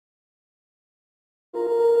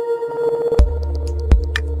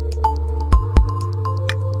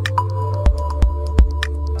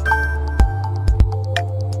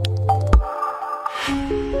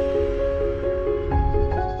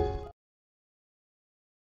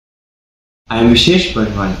I am Vishesh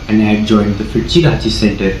Barnwal and I had joined the FITCI Ranchi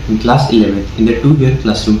Center in class 11th in the 2-year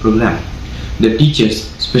classroom program. The teachers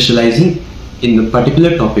specializing in the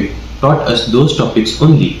particular topic taught us those topics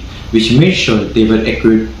only, which made sure they were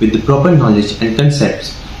equipped with the proper knowledge and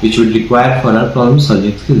concepts which would require for our problem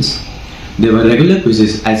solving skills. There were regular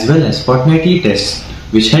quizzes as well as fortnightly tests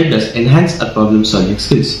which helped us enhance our problem solving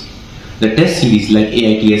skills. The test series like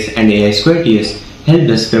AITS and AI2TS helped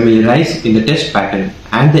us familiarize in the test pattern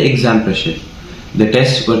and the exam pressure. The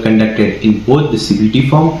tests were conducted in both the CBT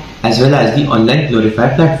form as well as the online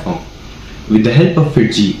Glorify platform. With the help of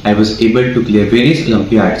FITCI, I was able to clear various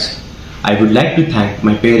Olympiads. I would like to thank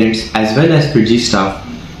my parents as well as FITCI staff,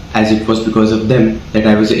 as it was because of them that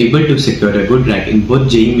I was able to secure a good rank in both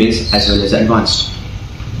JEE Mains as well as Advanced.